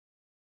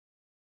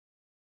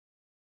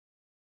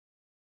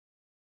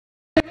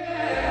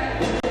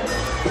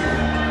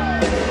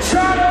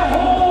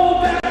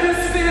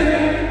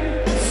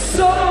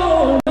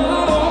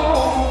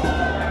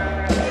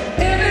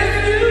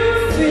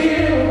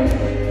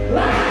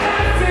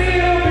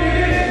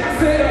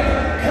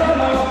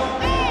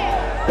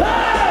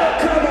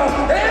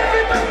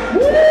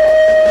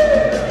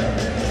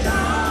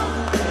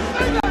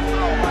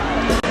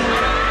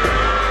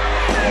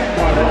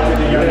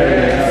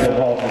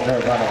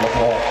of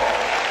applause.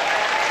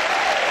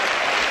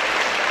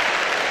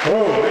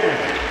 Oh,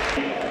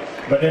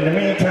 man. But in the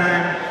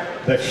meantime,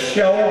 the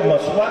show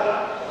must what?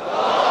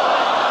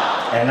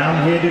 And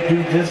I'm here to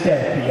do just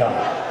that for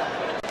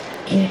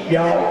y'all. Keep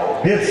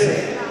y'all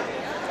busy.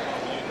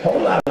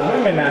 Whole lot of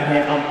women out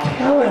here, I'm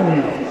telling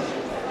you.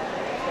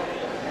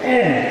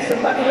 Man,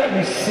 somebody let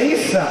me see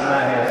something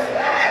out here.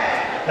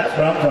 That's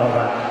what I'm talking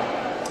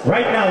about.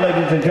 Right now,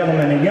 ladies and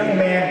gentlemen, a young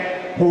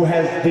man who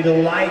has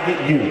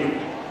delighted you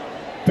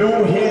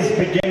through his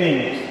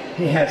beginnings.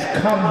 He has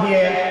come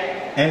here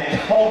and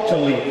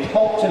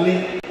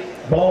totally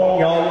blown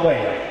y'all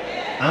away.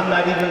 I'm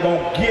not even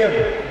going to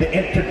give the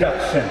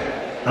introduction.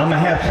 I'm going to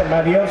have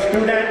somebody else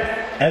do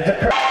that as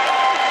a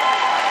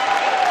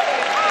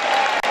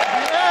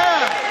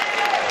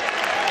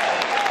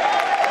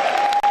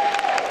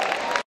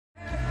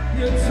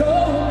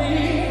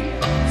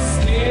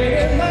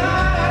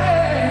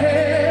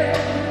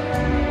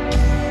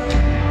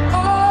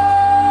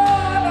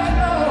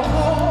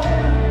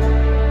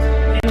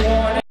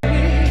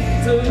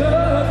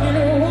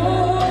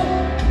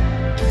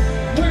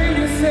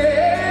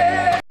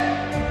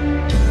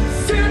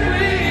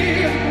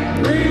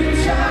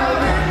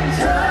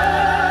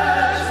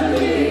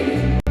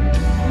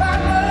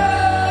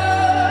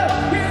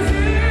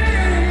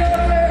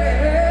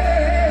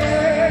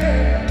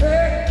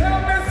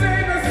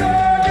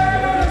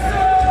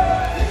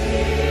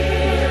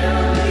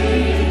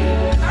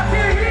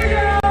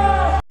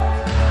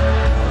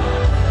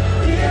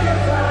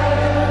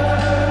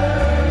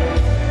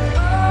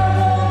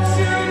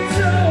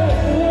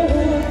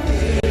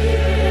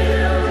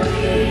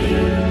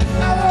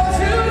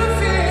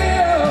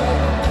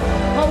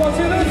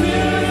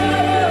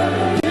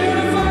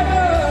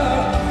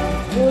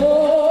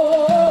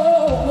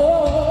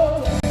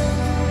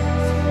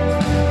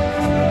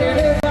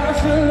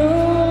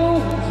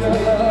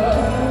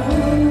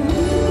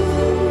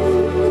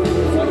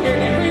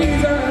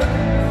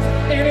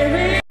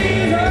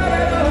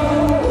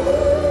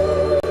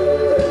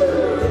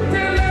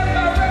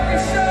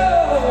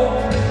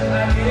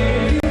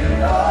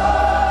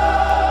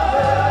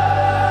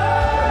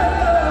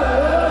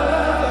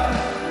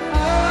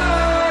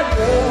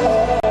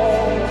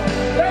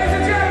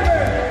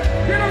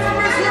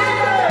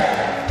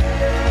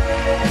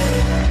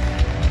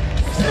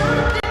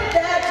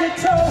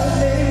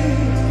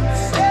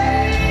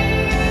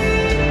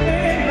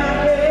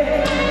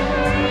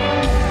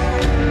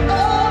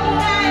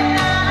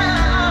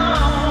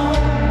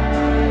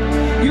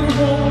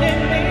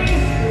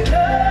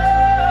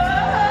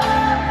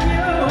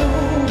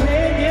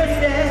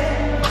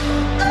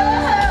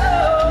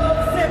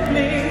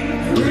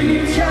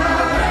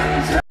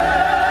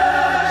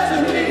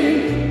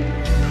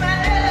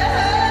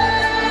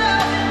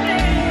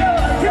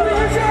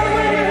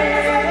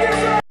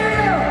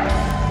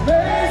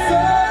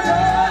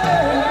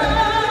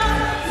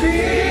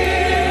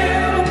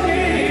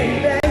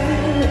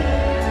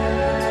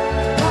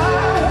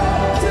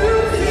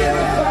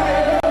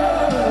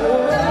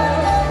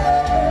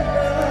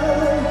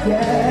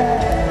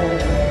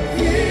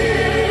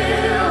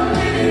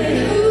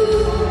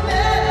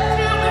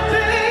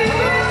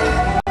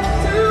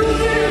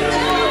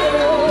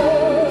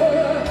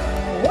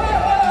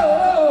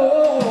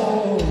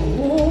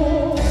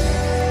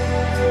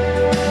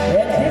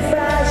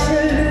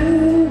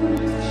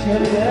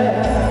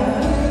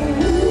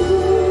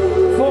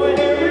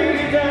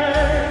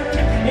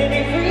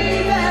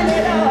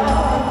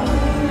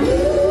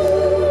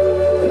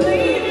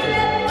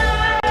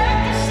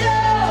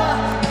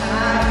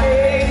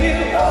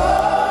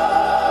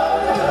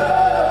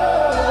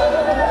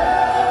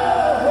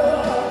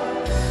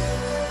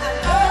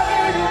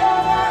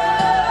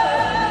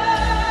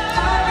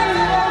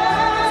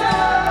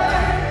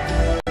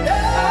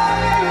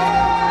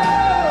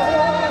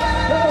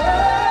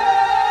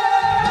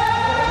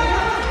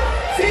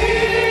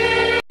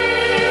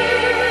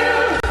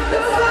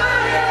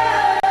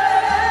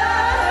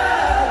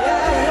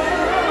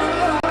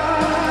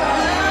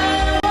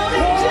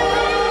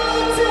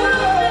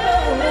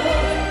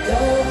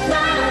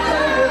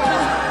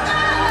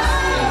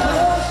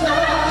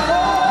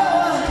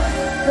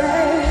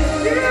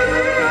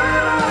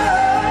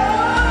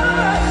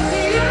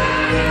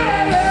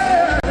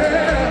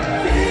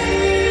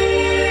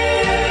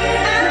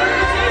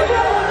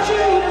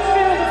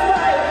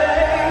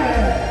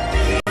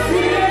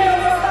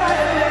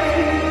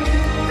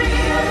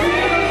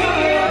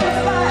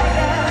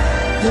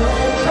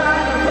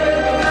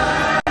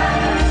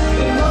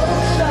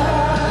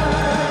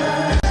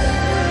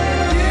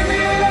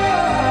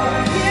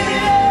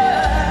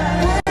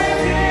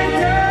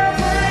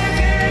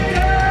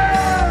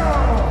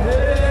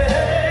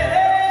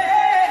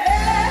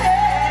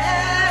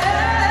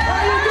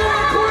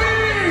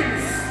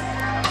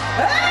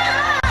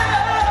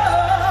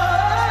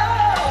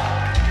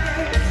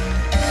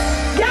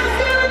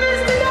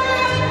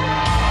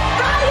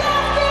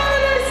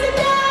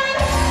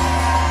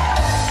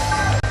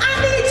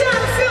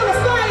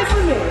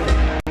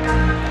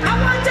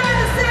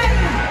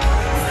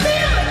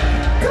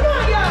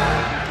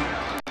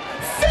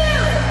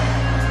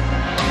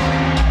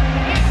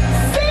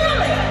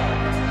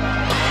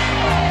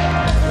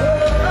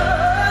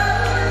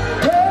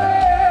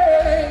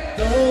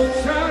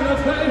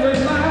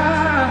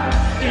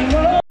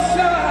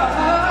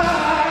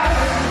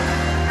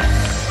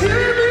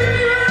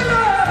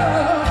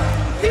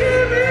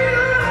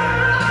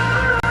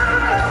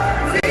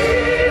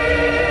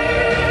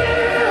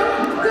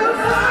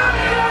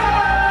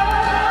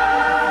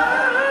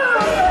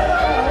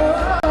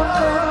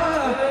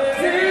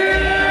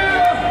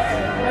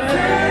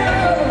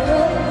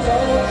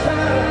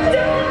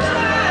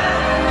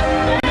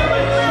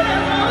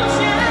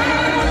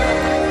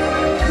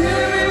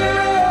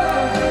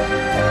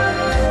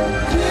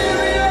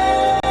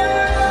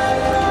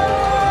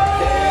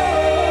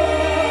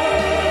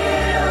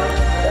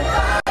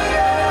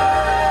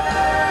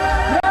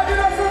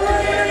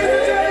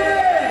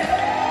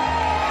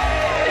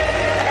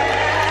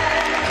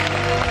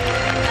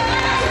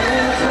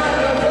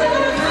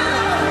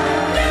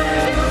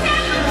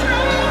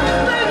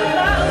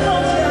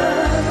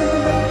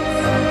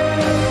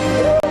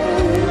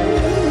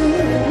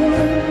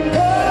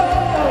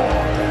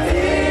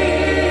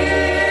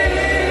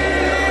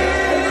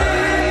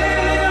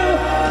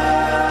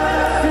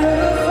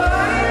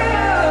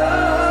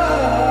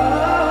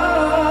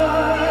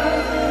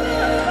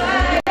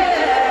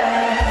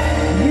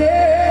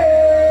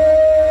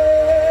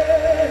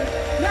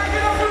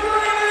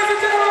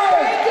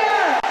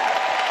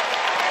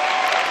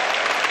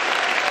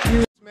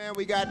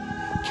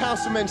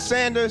Councilman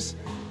Sanders,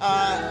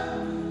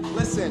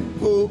 listen,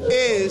 who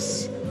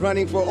is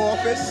running for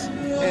office.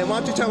 And why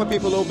don't you tell the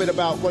people a little bit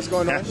about what's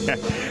going on?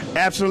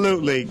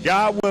 Absolutely.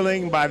 God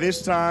willing, by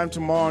this time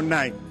tomorrow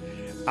night,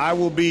 I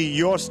will be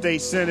your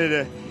state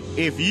senator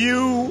if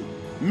you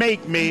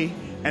make me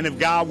and if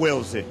God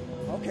wills it.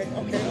 Okay.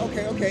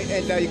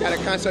 And you got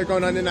a concert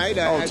going on tonight?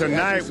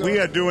 Tonight we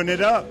are doing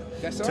it up.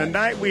 That's all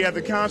Tonight we have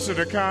the concert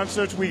of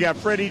concerts. We got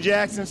Freddie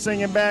Jackson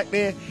singing back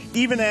there.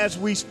 Even as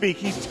we speak,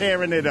 he's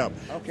tearing it up.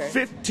 Okay.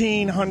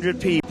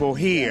 1,500 people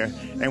here,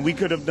 and we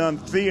could have done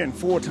 3 and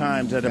 4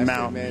 times that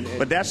amount.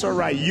 But that's all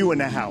right. You in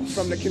the house.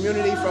 From the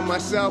community, from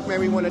myself, man,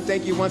 we want to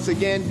thank you once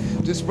again.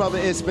 This brother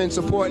has been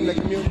supporting the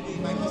community.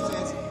 Like he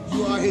says,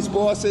 you are his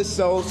bosses,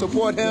 so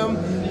support him.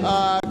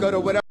 Go to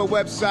whatever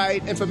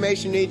website,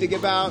 information you need to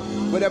give out,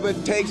 whatever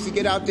it takes to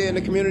get out there in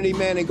the community,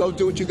 man, and go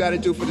do what you got to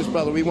do for this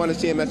brother. We want to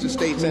see him as a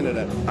state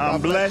senator.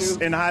 I'm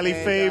blessed and highly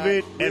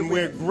favored, and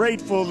we're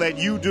grateful that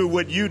you do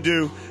what you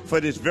do for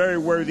this very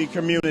worthy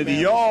community.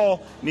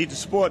 Y'all need to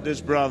support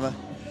this brother.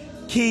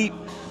 Keep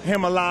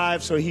him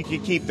alive so he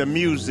can keep the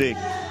music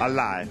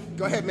alive.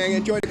 Go ahead, man.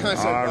 Enjoy the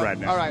concert. All right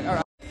now. All right.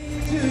 Yeah.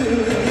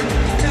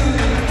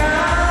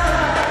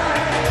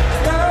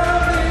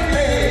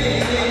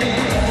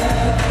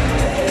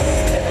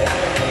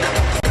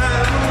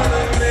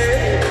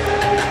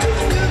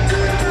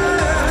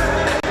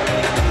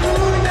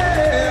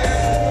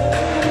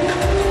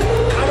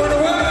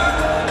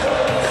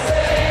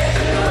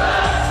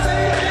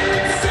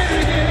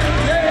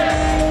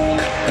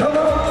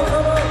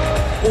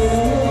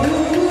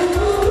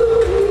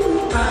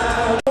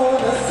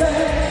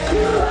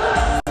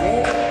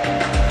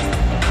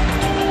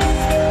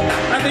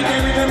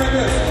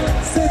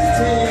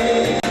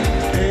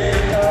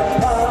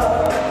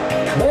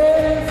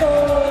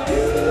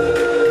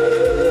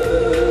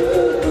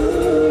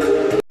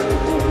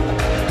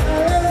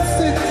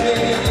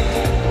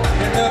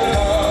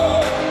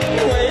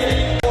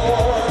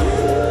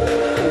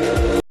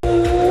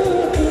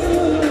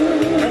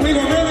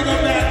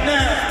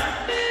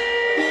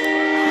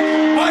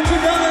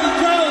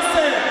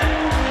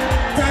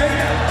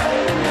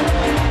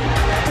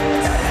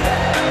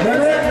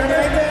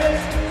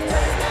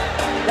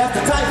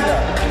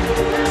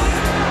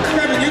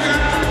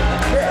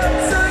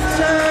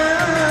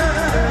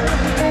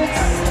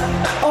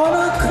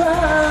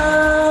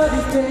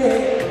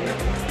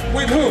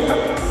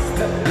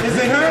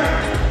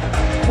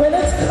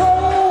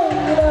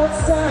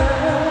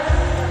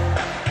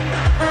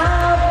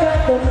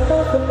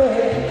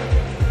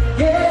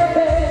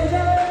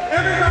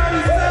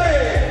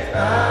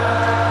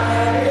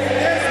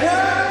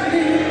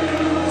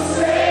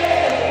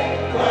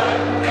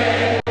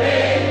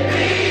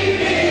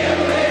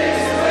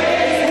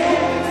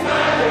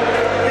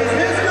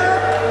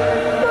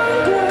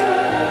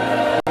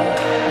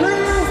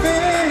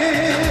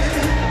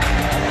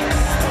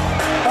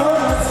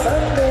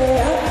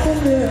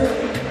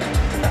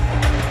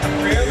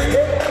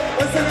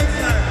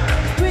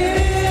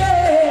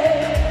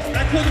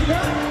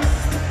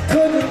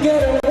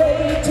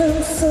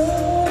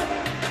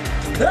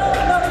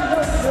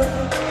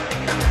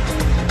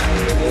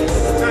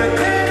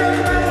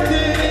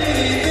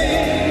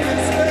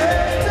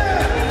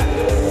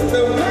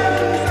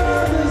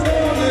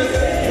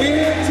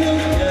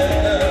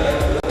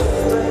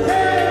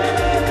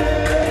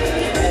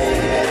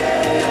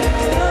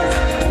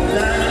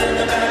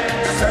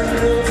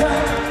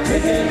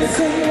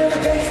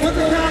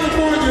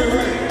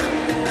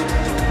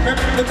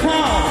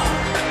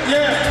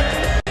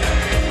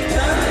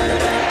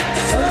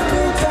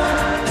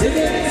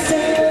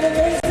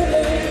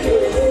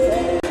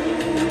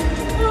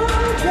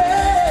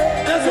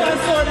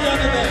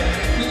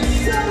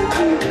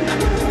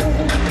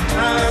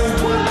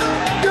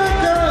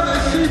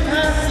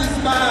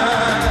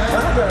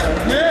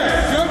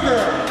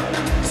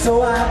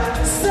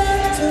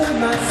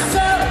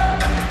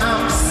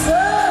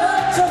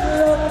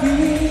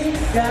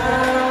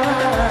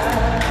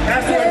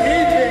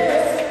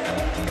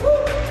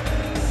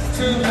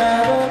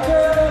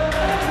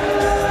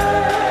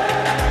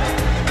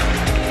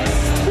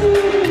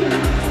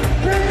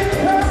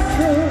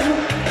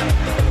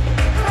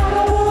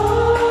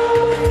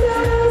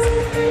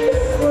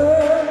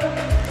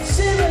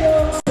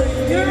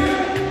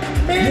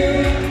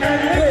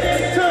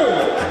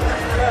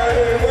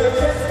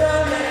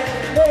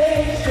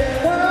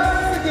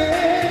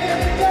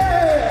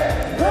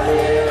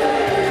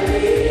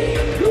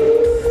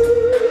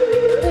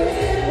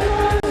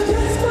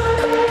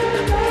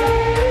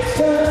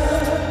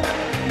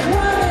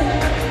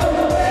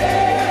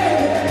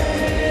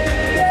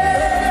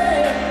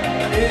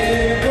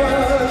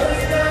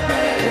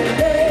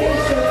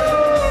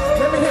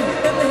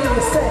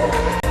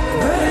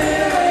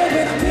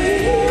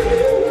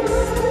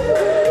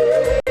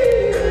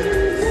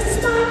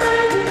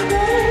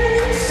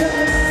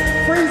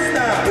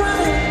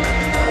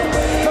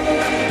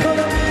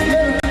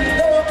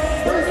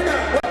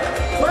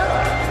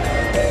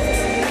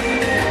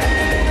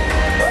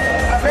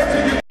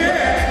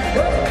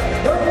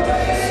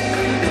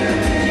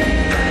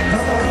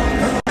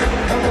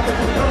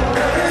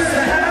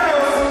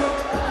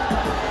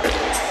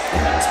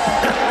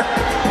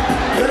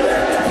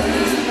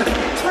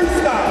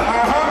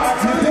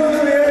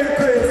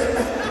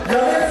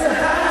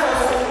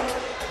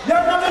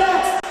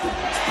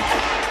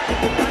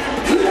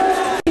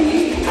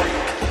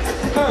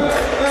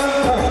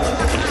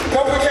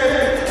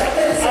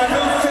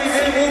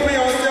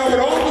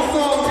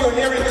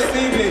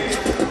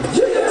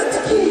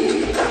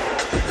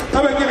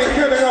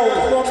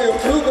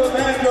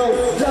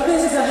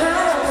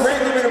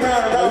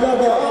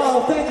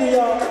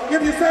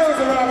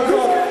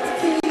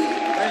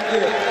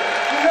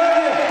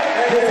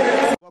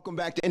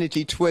 back to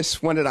Energy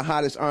Twist, one of the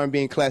hottest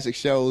R&B and classic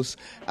shows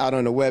out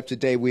on the web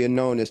today. We are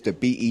known as the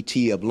BET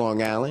of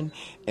Long Island,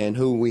 and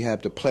who we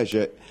have the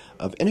pleasure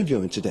of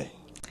interviewing today.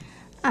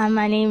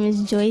 My name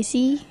is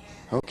Joycey.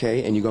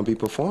 Okay, and you're going to be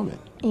performing.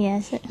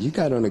 Yes. You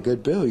got on a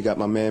good bill. You got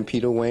my man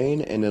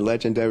Petawane and the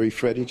legendary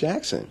Freddie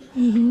Jackson.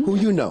 Who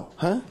you know,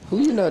 huh? Who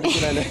you know to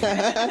get on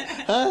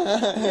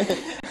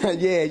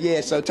there?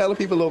 Yeah. So tell the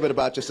people a little bit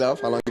about yourself.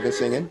 How long you been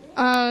singing?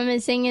 I've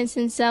been singing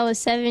since I was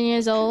 7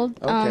 years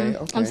old. Okay.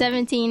 I'm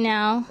 17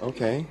 now.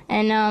 Okay.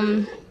 And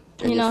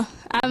you know,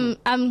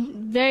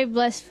 I'm very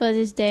blessed for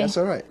this day. That's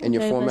all right. And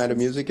your Very format blessed. of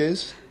music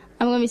is?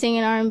 I'm gonna be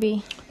singing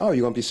R&B. Oh,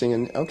 you're going to be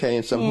singing. Okay.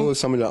 And who are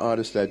some of the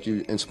artists that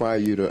you inspire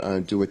you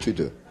to do what you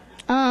do?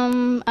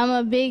 I'm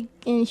a big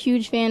and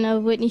huge fan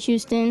of Whitney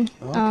Houston.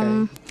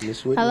 Okay.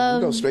 Miss Whitney,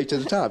 you go straight to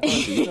the top,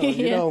 don't you?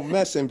 You don't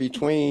mess in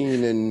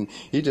between, and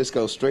you just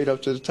go straight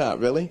up to the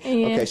top, really?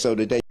 Yeah. Okay, so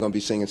today you're going to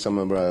be singing some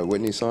of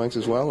Whitney's songs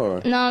as well,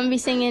 or? No, I'm gonna be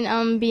singing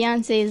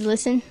Beyonce's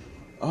 "Listen."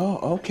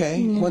 Oh,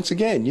 okay. Once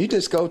again, you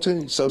just go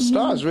to, so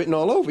stars written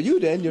all over you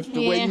then.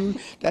 The way you,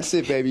 that's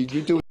it, baby.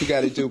 You do what you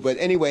got to do. But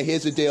anyway,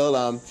 here's the deal.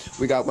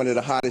 We got one of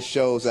the hottest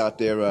shows out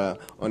there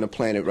on the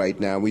planet right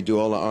now. We do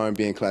all the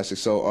R&B and classic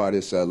soul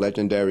artists,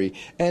 legendary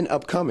and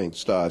upcoming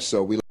stars.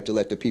 So we like to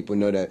let the people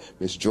know that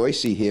Miss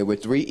Joycey here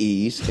with 3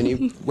 E's.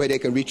 Any way they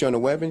can reach you on the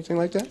web, anything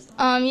like that?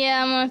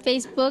 Yeah, I'm on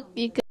Facebook.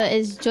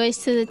 It's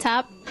Joyce to the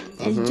top.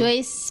 It's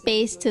Joyce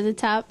space to the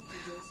top.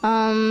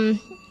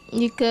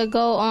 You could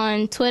go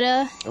on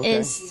Twitter. Okay.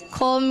 It's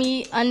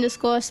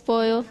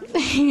callme_spoiled.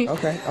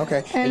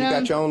 Okay. And you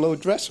got your own little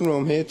dressing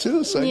room here,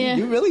 too. So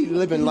you really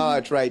living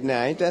large right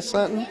now. Ain't that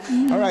something?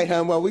 All right,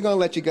 hon. Well, we're going to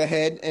let you go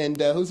ahead. And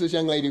who's this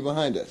young lady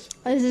behind us?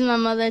 This is my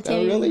mother,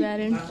 Tammy. Really?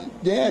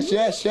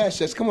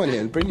 Yes. Come on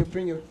in.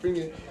 Bring your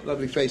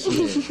lovely face in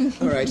here.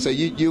 All right. So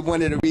you're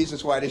one of the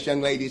reasons why this young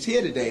lady is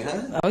here today,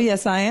 huh? Oh,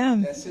 yes, I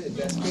am. That's it.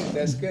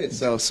 That's good.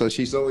 So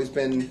she's always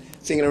been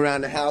singing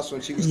around the house when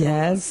she was.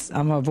 Yes,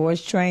 I'm a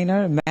voice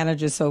trainer,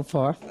 manager so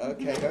far.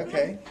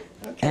 Okay.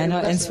 And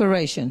her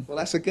inspiration. Well,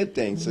 that's a good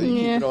thing. So you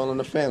keep it all in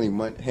the family.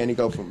 Money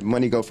go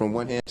from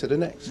one hand to the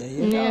next.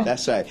 Yeah.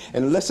 That's right.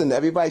 And listen,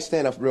 everybody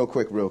stand up real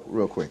quick.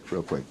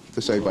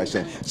 Just so everybody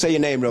stand. Say your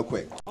name real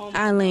quick.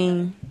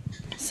 Eileen.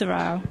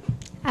 Sorrel.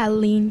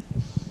 Eileen.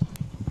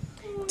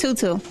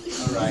 Tutu. All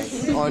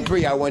right. On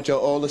 3, I want you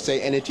all to say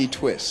Energy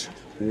Twist.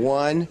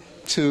 1,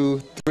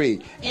 2,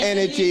 3.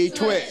 Energy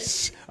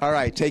Twist. All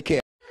right. Take care.